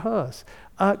fun to rehearse.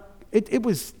 It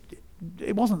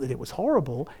wasn't that it was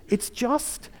horrible. It's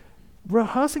just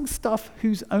rehearsing stuff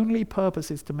whose only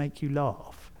purpose is to make you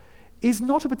laugh is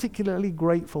not a particularly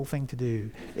grateful thing to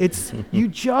do. It's you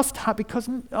just have, because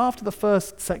after the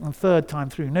first, second, third time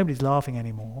through, nobody's laughing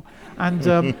anymore, and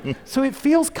so it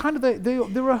feels kind of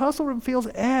the rehearsal room feels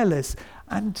airless,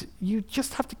 and you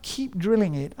just have to keep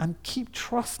drilling it and keep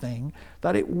trusting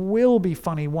that it will be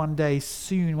funny one day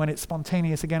soon when it's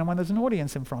spontaneous again and when there's an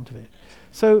audience in front of it.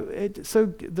 So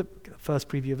the first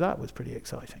preview of that was pretty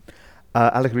exciting.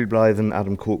 Alick Blythe and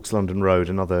Adam Cork's London Road,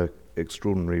 another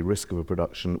extraordinary risk of a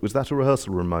production. Was that a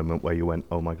rehearsal room moment where you went,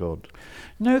 oh my God?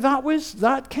 No,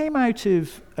 that came out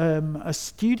of a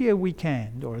studio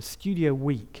weekend or a studio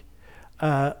week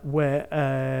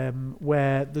where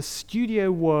the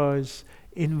studio was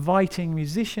inviting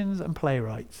musicians and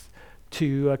playwrights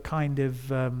to a kind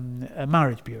of a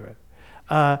marriage bureau.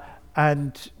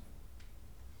 And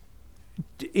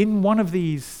in one of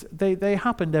these, they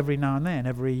happened every now and then,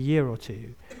 every year or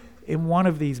two. In one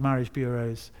of these marriage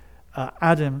bureaus,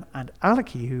 Adam and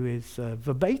Aleki, who is a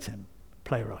verbatim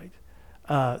playwright,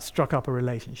 struck up a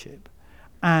relationship.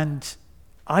 And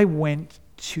I went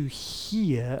to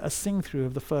hear a sing-through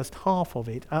of the first half of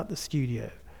it at the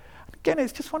studio. Again,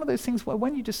 it's just one of those things where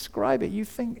when you describe it, you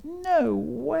think, no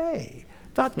way,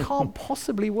 that can't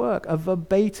possibly work, a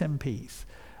verbatim piece.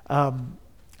 And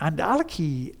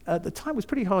Aleki, at the time, was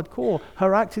pretty hardcore.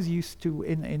 Her actors used to,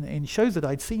 in shows that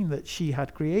I'd seen that she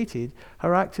had created,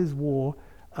 her actors wore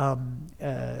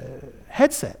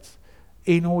headsets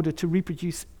in order to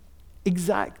reproduce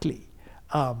exactly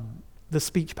the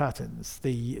speech patterns,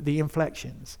 the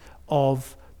inflections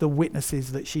of the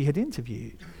witnesses that she had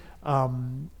interviewed.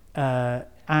 And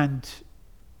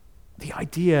the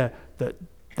idea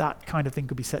that kind of thing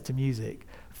could be set to music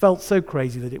felt so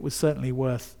crazy that it was certainly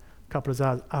worth a couple of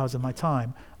hours of my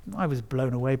time. I was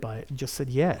blown away by it and just said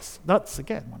yes. That's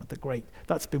again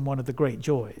that's been one of the great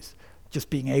joys, just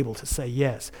being able to say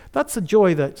yes. That's a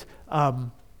joy that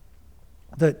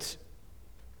that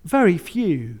very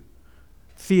few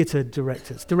theatre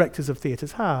directors of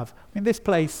theatres have. I mean, this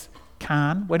place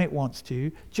can, when it wants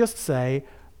to, just say,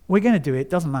 we're going to do it,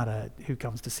 doesn't matter who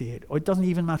comes to see it, or it doesn't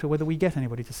even matter whether we get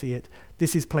anybody to see it,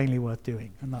 this is plainly worth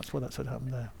doing, and that's what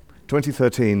happened there.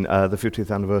 2013, the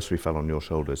 50th anniversary fell on your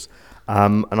shoulders,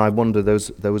 and I wonder,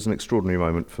 there was an extraordinary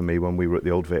moment for me when we were at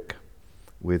the Old Vic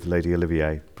with Lady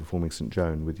Olivier performing St.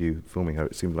 Joan, with you filming her.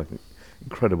 It seemed like an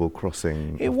incredible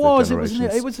crossing. It was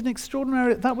an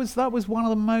extraordinary. That was one of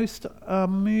the most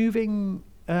moving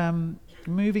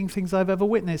things I've ever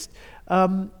witnessed.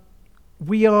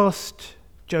 We asked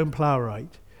Joan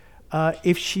Plowright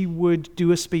if she would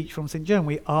do a speech from St. Joan.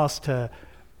 We asked her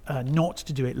not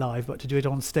to do it live, but to do it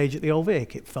on stage at the Old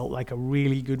Vic. It felt like a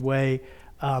really good way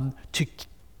to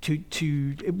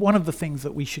one of the things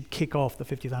that we should kick off the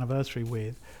 50th anniversary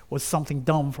with was something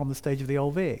done from the stage of the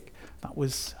Old Vic. That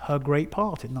was her great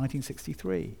part in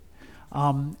 1963,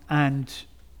 and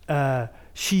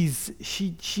she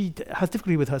has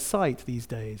difficulty with her sight these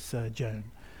days, Joan,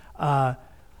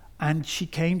 and she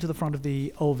came to the front of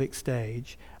the Old Vic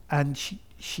stage, and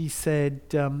she said,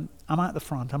 "I'm at the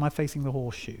front. Am I facing the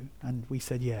horseshoe?" And we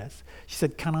said yes. She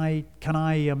said, "Can I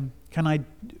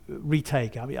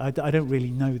retake? I mean, I don't really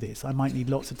know this. I might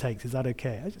need lots of takes. Is that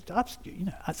okay?" I said, that's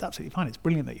absolutely fine. It's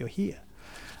brilliant that you're here.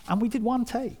 And we did one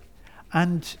take.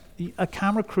 And a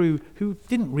camera crew who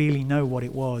didn't really know what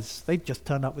it was, they just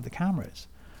turned up with the cameras.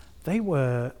 They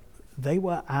were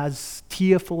as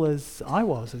tearful as I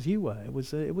was, as you were.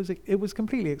 It was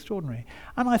completely extraordinary.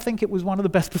 And I think it was one of the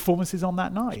best performances on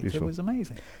that night. It was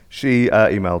amazing. She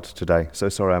emailed today, "So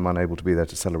sorry I'm unable to be there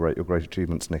to celebrate your great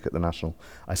achievements, Nick, at the National.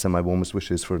 I send my warmest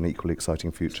wishes for an equally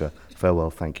exciting future.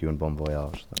 Farewell, thank you, and bon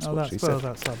voyage." That's what she said.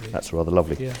 That's lovely. That's rather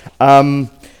lovely. Yeah.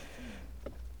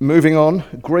 Moving on,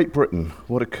 Great Britain.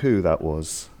 What a coup that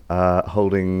was.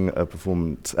 Holding a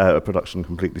production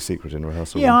completely secret in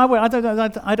rehearsal. Yeah,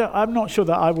 I'm not sure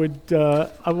that I would.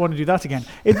 I want to do that again.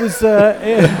 It was.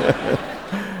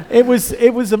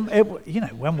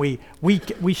 When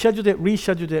we scheduled it,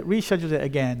 rescheduled it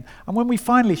again, and when we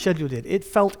finally scheduled it, it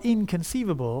felt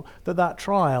inconceivable that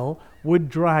trial would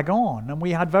drag on, and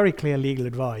we had very clear legal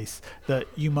advice that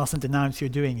you mustn't announce you're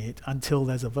doing it until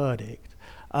there's a verdict.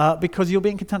 Because you'll be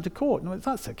in contempt of court. And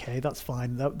that's okay, that's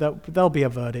fine, there'll be a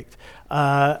verdict.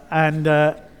 And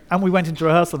we went into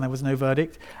rehearsal and there was no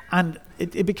verdict. And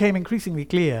it became increasingly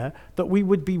clear that we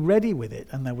would be ready with it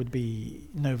and there would be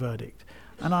no verdict.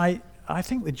 And I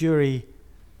think the jury,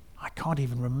 I can't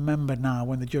even remember now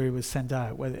when the jury was sent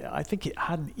out, I think it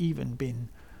hadn't even been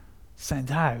sent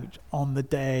out on the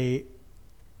day,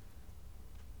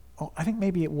 I think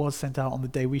maybe it was sent out on the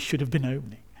day we should have been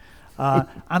opening.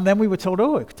 And then we were told,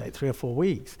 it could take 3 or 4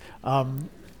 weeks.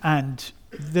 And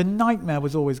the nightmare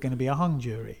was always going to be a hung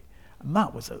jury. And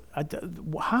that was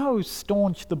how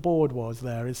staunch the board was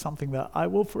there is something that I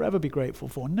will forever be grateful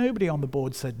for. Nobody on the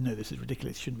board said, "No, this is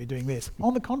ridiculous, you shouldn't be doing this."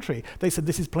 On the contrary, they said,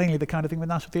 "This is plainly the kind of thing the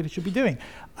National Theatre should be doing."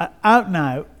 Out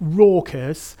now,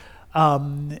 raucous,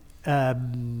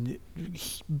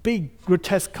 big,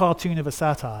 grotesque cartoon of a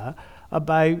satire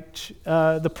about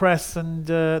the press and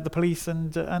the police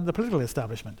and the political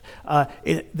establishment.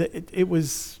 It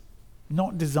was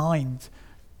not designed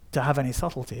to have any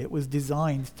subtlety. It was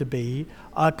designed to be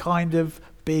a kind of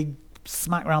big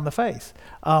smack round the face.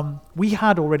 We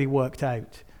had already worked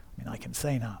out, I can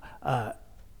say now,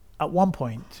 at one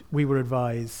point we were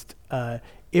advised,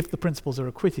 if the principals are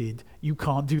acquitted, you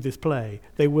can't do this play.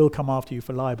 They will come after you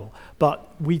for libel.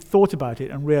 But we thought about it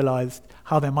and realized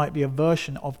how there might be a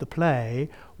version of the play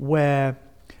where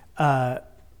the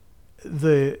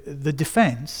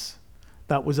defense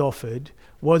that was offered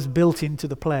was built into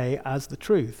the play as the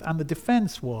truth. And the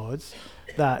defense was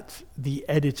that the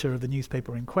editor of the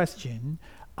newspaper in question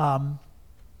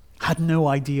had no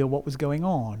idea what was going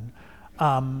on.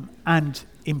 And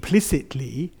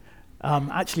implicitly,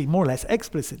 actually more or less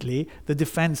explicitly, the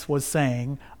defense was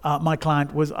saying my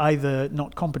client was either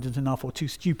not competent enough or too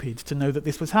stupid to know that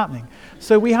this was happening.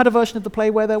 So we had a version of the play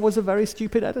where there was a very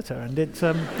stupid editor, and it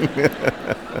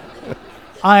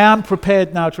I am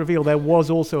prepared now to reveal there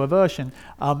was also a version,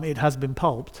 it has been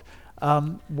pulped,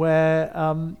 where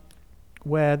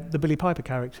the Billy Piper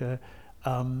character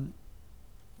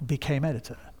became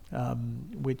editor.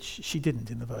 Which she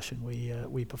didn't in the version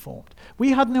we performed.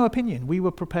 We had no opinion. We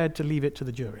were prepared to leave it to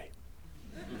the jury.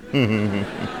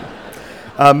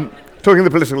 Talking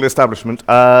the political establishment,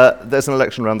 there's an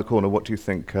election around the corner. What do you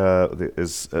think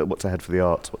what's ahead for the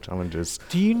arts? What challenges?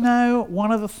 Do you know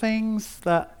one of the things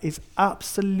that is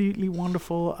absolutely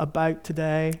wonderful about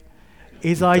today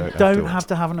is I don't have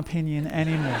to have an opinion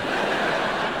anymore.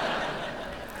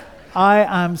 I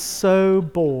am so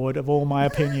bored of all my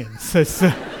opinions.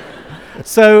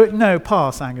 So no,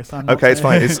 pass, Angus. I'm not Okay, it's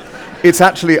fine. It's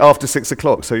actually after 6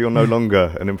 o'clock, so you're no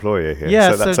longer an employee here. Yeah,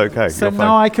 so that's okay. So you're now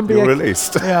fine. I can be You're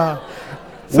released. Yeah.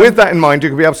 With that in mind, you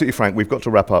can be absolutely frank. We've got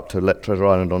to wrap up to let Treasure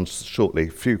Island on shortly.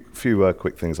 Few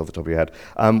quick things off the top of your head.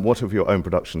 What of your own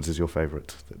productions is your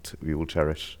favourite that you will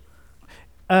cherish?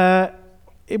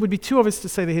 It would be too obvious to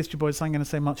say The History Boys, so I'm going to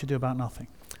say Much Ado About Nothing.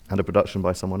 And a production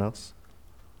by someone else?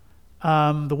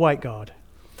 The White Guard.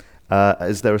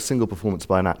 Is there a single performance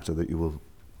by an actor that you will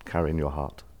carry in your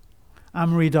heart?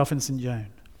 Anne-Marie Duff in St. Joan.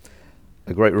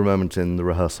 A great moment in the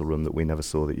rehearsal room that we never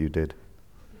saw that you did?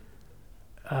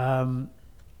 Actually,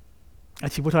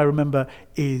 what I remember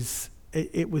is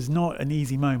it was not an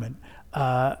easy moment.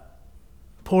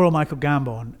 Poor old Michael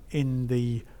Gambon in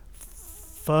the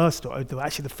first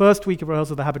week of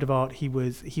rehearsal of The Habit of Art, he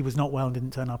was not well and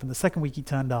didn't turn up. And the second week he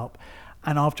turned up,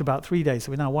 and after about 3 days,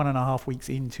 so we're now 1.5 weeks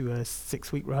into a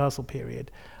 6-week rehearsal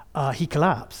period, he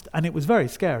collapsed, and it was very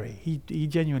scary. He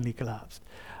genuinely collapsed,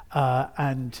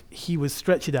 and he was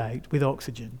stretchered out with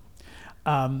oxygen,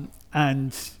 and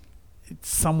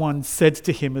someone said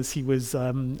to him as he was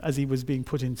being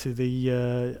put into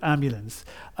the ambulance,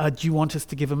 "Do you want us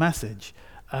to give a message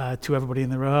to everybody in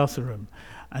the rehearsal room?"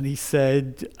 And he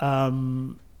said,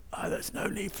 "There's no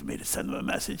need for me to send them a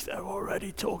message. They're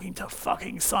already talking to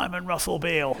fucking Simon Russell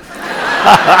Beale."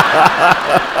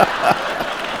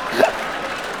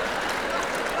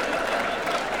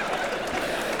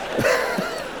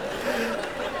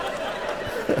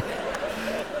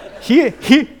 Here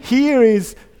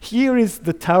is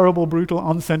the terrible, brutal,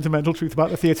 unsentimental truth about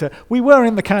the theatre. We were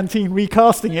in the canteen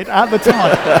recasting it at the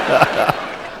time,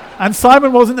 and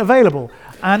Simon wasn't available,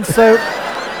 and so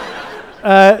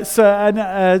the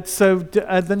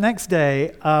next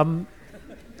day,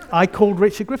 I called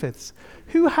Richard Griffiths,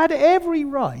 who had every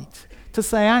right to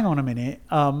say, "Hang on a minute,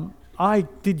 I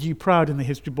did you proud in The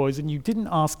History Boys, and you didn't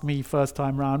ask me first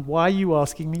time round. Why are you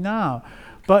asking me now?"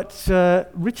 But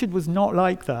Richard was not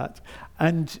like that,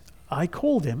 and I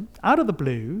called him out of the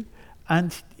blue,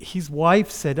 and his wife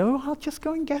said, "Oh, I'll just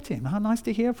go and get him. How nice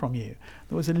to hear from you."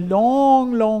 There was a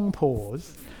long, long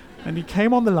pause, and he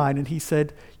came on the line and he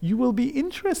said, "You will be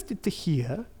interested to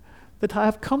hear that I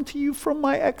have come to you from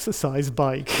my exercise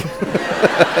bike."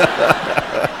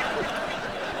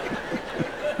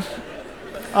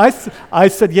 I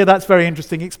said, "Yeah, that's very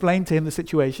interesting." Explained to him the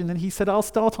situation, and he said, "I'll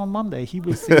start on Monday." He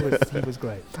was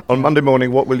great. On Monday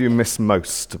morning, what will you miss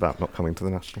most about not coming to the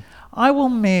National? I will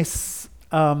miss,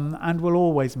 and will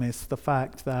always miss, the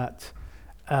fact that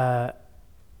the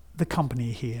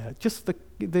company here, just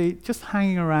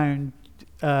hanging around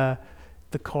the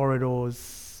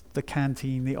corridors, the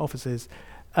canteen, the offices.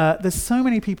 There's so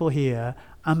many people here,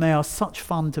 and they are such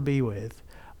fun to be with.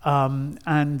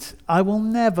 And I will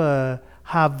never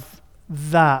have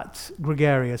that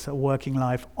gregarious a working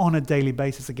life on a daily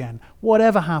basis again.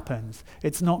 Whatever happens,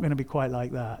 it's not going to be quite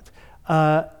like that.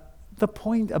 The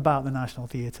point about the National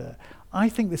Theatre, I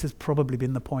think this has probably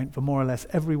been the point for more or less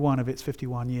every one of its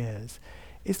 51 years,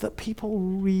 is that people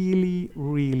really,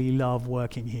 really love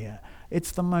working here.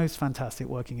 It's the most fantastic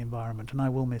working environment, and I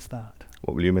will miss that.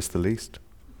 What will you miss the least?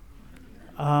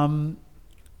 I'm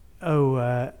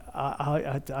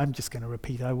just going to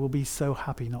repeat. I will be so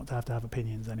happy not to have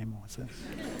opinions anymore. So.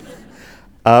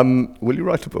 Will you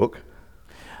write a book?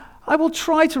 I will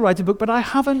try to write a book, but I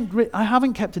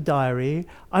haven't kept a diary.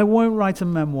 I won't write a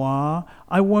memoir.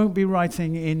 I won't be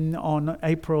writing on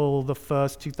April the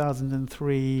 1st,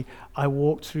 2003, I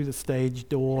walked through the stage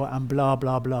door and blah,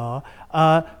 blah, blah.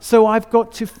 So I've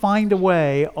got to find a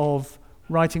way of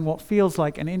writing what feels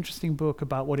like an interesting book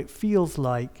about what it feels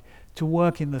like to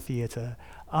work in the theatre.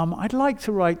 I'd like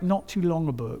to write not too long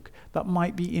a book that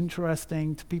might be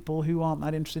interesting to people who aren't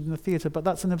that interested in the theatre, but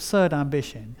that's an absurd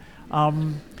ambition.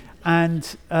 And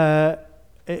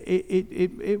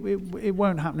it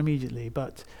won't happen immediately,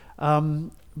 but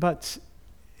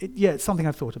it's something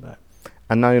I've thought about.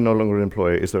 And now you're no longer an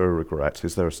employee. Is there a regret?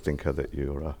 Is there a stinker that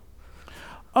you're...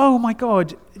 Oh my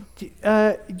God!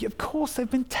 Of course, they've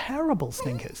been terrible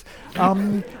stinkers,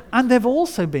 and there've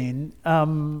also been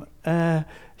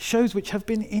shows which have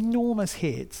been enormous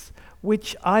hits,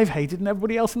 which I've hated and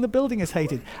everybody else in the building has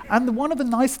hated. And one of the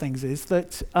nice things is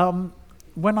that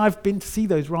when I've been to see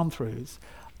those run-throughs,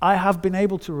 I have been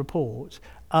able to report,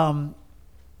 no,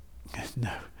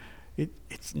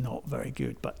 it's not very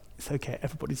good, but it's okay,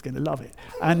 everybody's going to love it.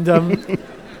 And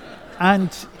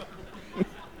and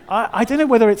I don't know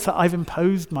whether it's that I've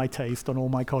imposed my taste on all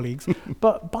my colleagues,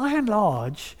 but by and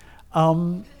large,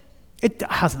 it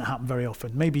hasn't happened very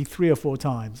often, maybe 3 or 4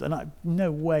 times, and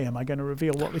no way am I going to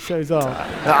reveal what the shows are.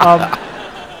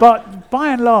 But by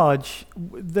and large,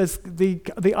 there's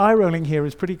the eye rolling here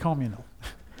is pretty communal.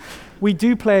 We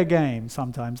do play a game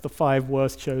sometimes, the 5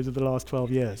 worst shows of the last 12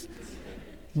 years.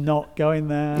 Not going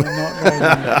there, not going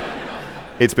there.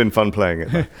 It's been fun playing it,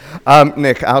 though.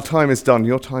 Nick, our time is done.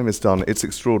 Your time is done. It's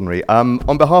extraordinary.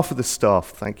 On behalf of the staff,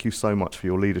 thank you so much for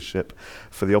your leadership,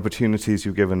 for the opportunities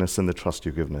you've given us and the trust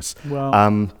you've given us.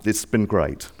 Well, it's been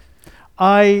great.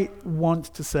 I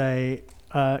want to say,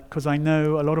 because I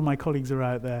know a lot of my colleagues are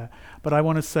out there, but I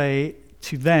want to say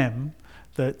to them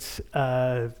that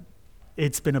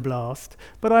it's been a blast.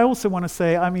 But I also want to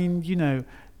say, I mean, you know,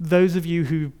 those of you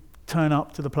who turn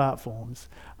up to the platforms,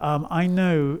 I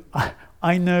know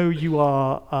you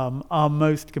are our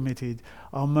most committed,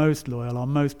 our most loyal, our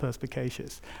most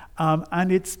perspicacious.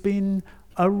 And it's been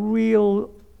a real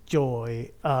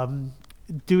joy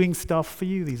doing stuff for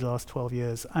you these last 12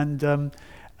 years. And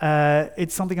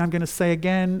it's something I'm going to say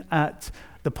again at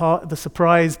the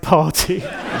surprise party.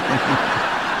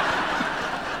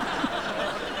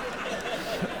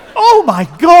 Oh my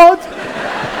God!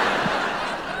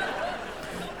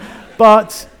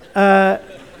 But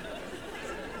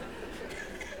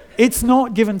it's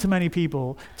not given to many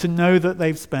people to know that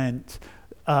they've spent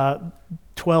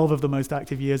 12 of the most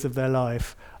active years of their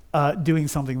life doing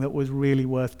something that was really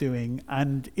worth doing,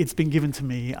 and it's been given to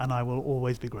me, and I will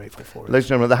always be grateful for it. Ladies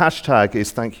and gentlemen, the hashtag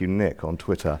is Thank You Nick on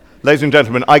Twitter. Ladies and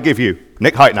gentlemen, I give you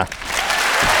Nick Hytner.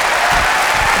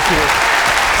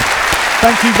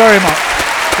 Thank you very much.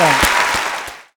 Thanks.